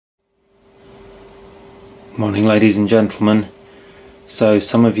Morning ladies and gentlemen. So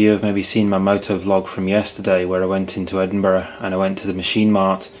some of you have maybe seen my moto vlog from yesterday where I went into Edinburgh and I went to the Machine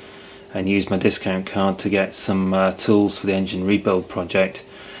Mart and used my discount card to get some tools for the engine rebuild project.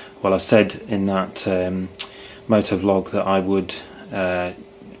 Well, I said in that moto vlog that I would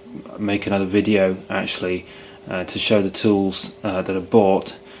make another video actually to show the tools that I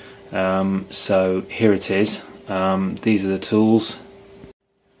bought. So here it is. These are the tools.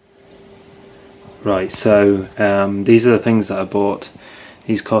 Right, so these are the things that I bought.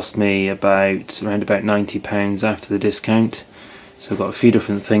 These cost me around about £90 after the discount. So I've got a few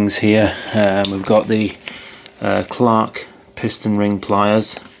different things here. We've got the Clark piston ring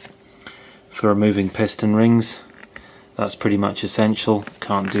pliers for removing piston rings. That's pretty much essential,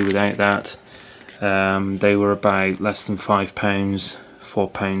 can't do without that. They were about less than £5,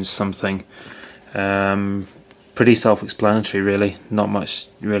 £4 something. Pretty self-explanatory really, not much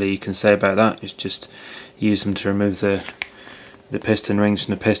really you can say about that. It's just use them to remove the piston rings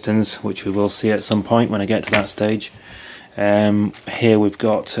from the pistons, which we will see at some point when I get to that stage. Here we've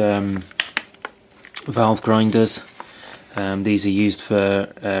got valve grinders. These are used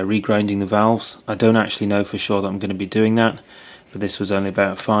for regrinding the valves. I don't actually know for sure that I'm going to be doing that, but this was only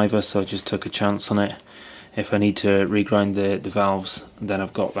about a £5, so I just took a chance on it. If I need to regrind the valves, then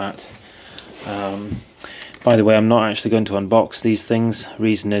I've got that. By the way, I'm not actually going to unbox these things.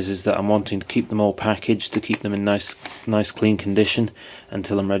 Reason is that I'm wanting to keep them all packaged, to keep them in nice clean condition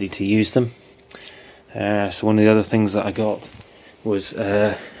until I'm ready to use them. So one of the other things that I got was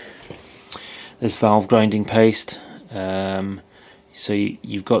this valve grinding paste. So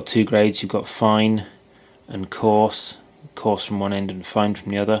you've got two grades. You've got fine and coarse. Coarse from one end and fine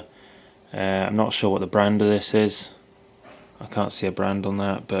from the other. I'm not sure what the brand of this is. I can't see a brand on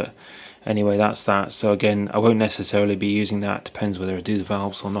that, but anyway, that's that. So again, I won't necessarily be using that. Depends whether I do the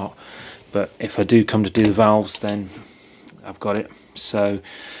valves or not, but if I do come to do the valves, then I've got it. So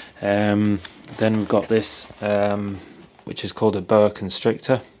then we've got this which is called a boa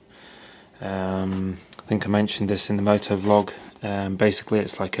constrictor. I think I mentioned this in the moto vlog. Basically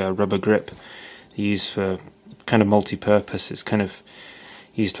it's like a rubber grip used for kind of multi-purpose. It's kind of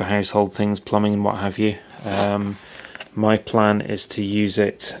used for household things, plumbing and what have you. My plan is to use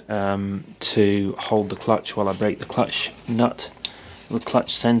it to hold the clutch while I break the clutch nut, the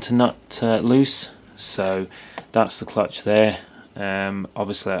clutch center nut loose. So that's the clutch there.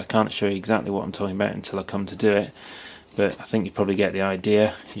 Obviously I can't show you exactly what I'm talking about until I come to do it, but I think you probably get the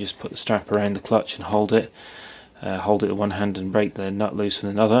idea. You just put the strap around the clutch and hold it with one hand and break the nut loose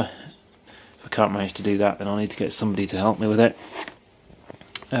with another. If I can't manage to do that, then I'll need to get somebody to help me with it.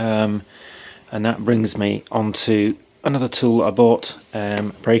 And that brings me on to another tool I bought,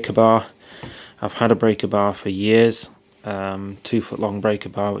 breaker bar. I've had a breaker bar for years, 2 foot long breaker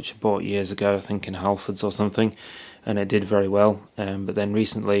bar which I bought years ago, I think in Halfords or something, and it did very well. But then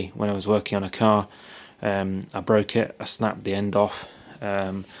recently when I was working on a car, I broke it. I snapped the end off,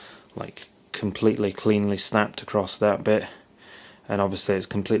 like completely cleanly snapped across that bit, and obviously it's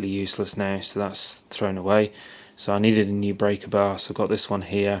completely useless now, so that's thrown away. So I needed a new breaker bar, so I got this one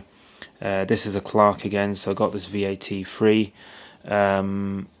here. This is a Clark again, so I got this VAT free.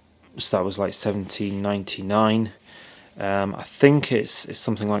 So that was like £17.99. I think it's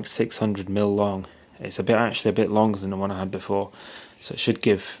something like 600mm long. It's actually a bit longer than the one I had before, so it should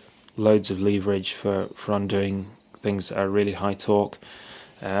give loads of leverage for undoing things that are really high torque.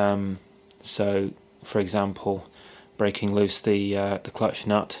 So for example, breaking loose the clutch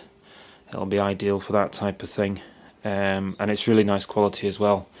nut, it'll be ideal for that type of thing. And it's really nice quality as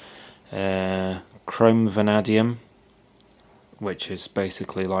well. Chrome vanadium, which is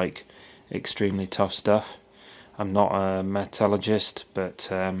basically like extremely tough stuff. I'm not a metallurgist,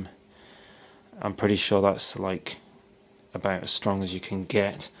 but I'm pretty sure that's like about as strong as you can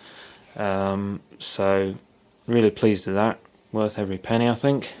get. So really pleased with that, worth every penny I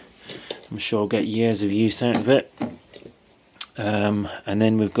think. I'm sure I'll get years of use out of it. And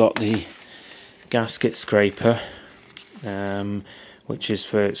then we've got the gasket scraper, which is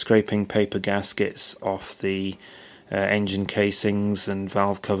for scraping paper gaskets off the engine casings and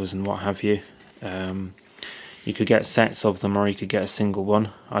valve covers and what have you. You could get sets of them or you could get a single one.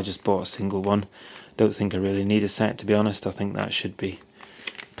 I just bought a single one. Don't think I really need a set, to be honest. I think that should be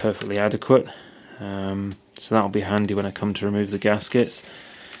perfectly adequate. So that'll be handy when I come to remove the gaskets.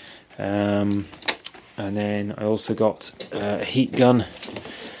 And then I also got a heat gun.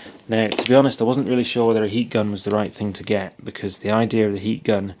 Now, to be honest, I wasn't really sure whether a heat gun was the right thing to get, because the idea of the heat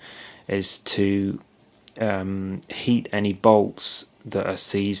gun is to heat any bolts that are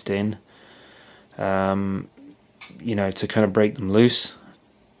seized in, you know, to kind of break them loose.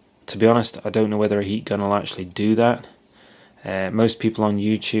 to be honest, I don't know whether a heat gun will actually do that. Most people on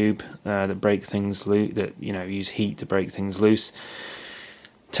YouTube that break things loose, that use heat to break things loose,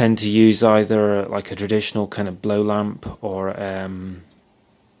 tend to use either like a traditional kind of blow lamp or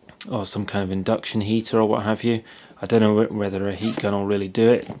some kind of induction heater or what have you. I don't know whether a heat gun will really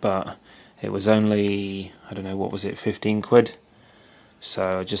do it, but it was only, I don't know, what was it, 15 quid?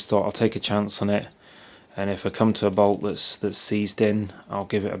 So I just thought I'll take a chance on it, and if I come to a bolt that's seized in, I'll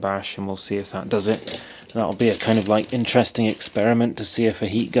give it a bash and we'll see if that does it. That'll be a kind of like interesting experiment to see if a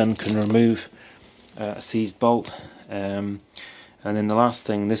heat gun can remove a seized bolt. And then the last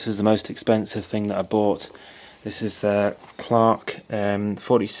thing, this is the most expensive thing that I bought. This is the Clark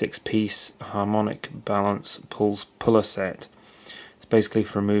 46 piece harmonic balance puller set. It's basically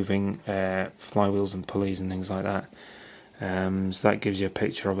for removing flywheels and pulleys and things like that. So that gives you a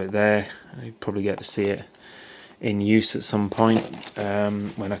picture of it there. You probably get to see it in use at some point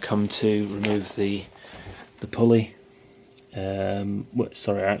when I come to remove the pulley.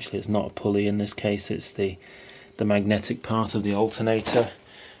 Sorry, actually it's not a pulley in this case, it's the magnetic part of the alternator.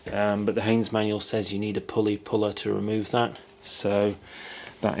 But the Haynes manual says you need a pulley puller to remove that, so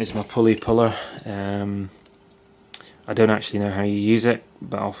that is my pulley puller. I don't actually know how you use it,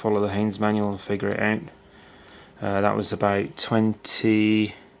 but I'll follow the Haynes manual and figure it out. That was about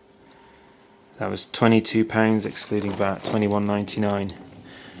 £22 excluding VAT, £21.99.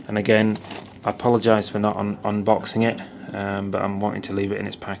 And again, I apologise for not unboxing it, but I'm wanting to leave it in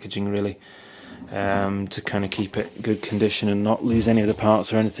its packaging really, to kind of keep it good condition and not lose any of the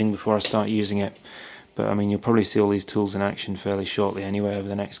parts or anything before I start using it. But I mean, you'll probably see all these tools in action fairly shortly anyway, over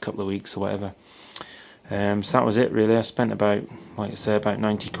the next couple of weeks or whatever. So that was it really. I spent about, like I say, about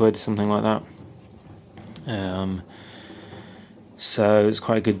 90 quid, something like that. So it's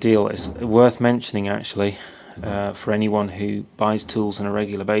quite a good deal. It's worth mentioning actually, for anyone who buys tools on a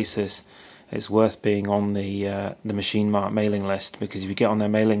regular basis. It's worth being on the Machine Mart mailing list, because if you get on their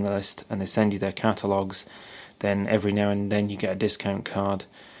mailing list and they send you their catalogues, then every now and then you get a discount card,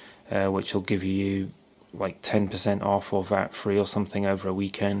 which will give you like 10% off or VAT free or something over a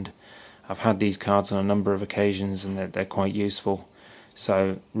weekend. I've had these cards on a number of occasions and they're quite useful.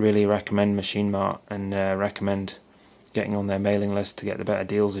 So really recommend Machine Mart, and recommend getting on their mailing list to get the better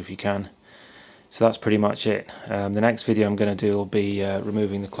deals if you can. So that's pretty much it. The next video I'm going to do will be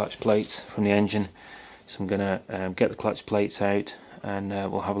removing the clutch plates from the engine. So I'm going to get the clutch plates out, and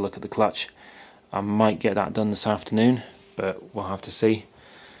we'll have a look at the clutch. I might get that done this afternoon, but we'll have to see.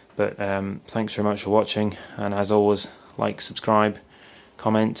 But thanks very much for watching, and as always, like, subscribe,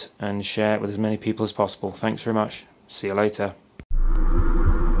 comment and share it with as many people as possible. Thanks very much. See you later.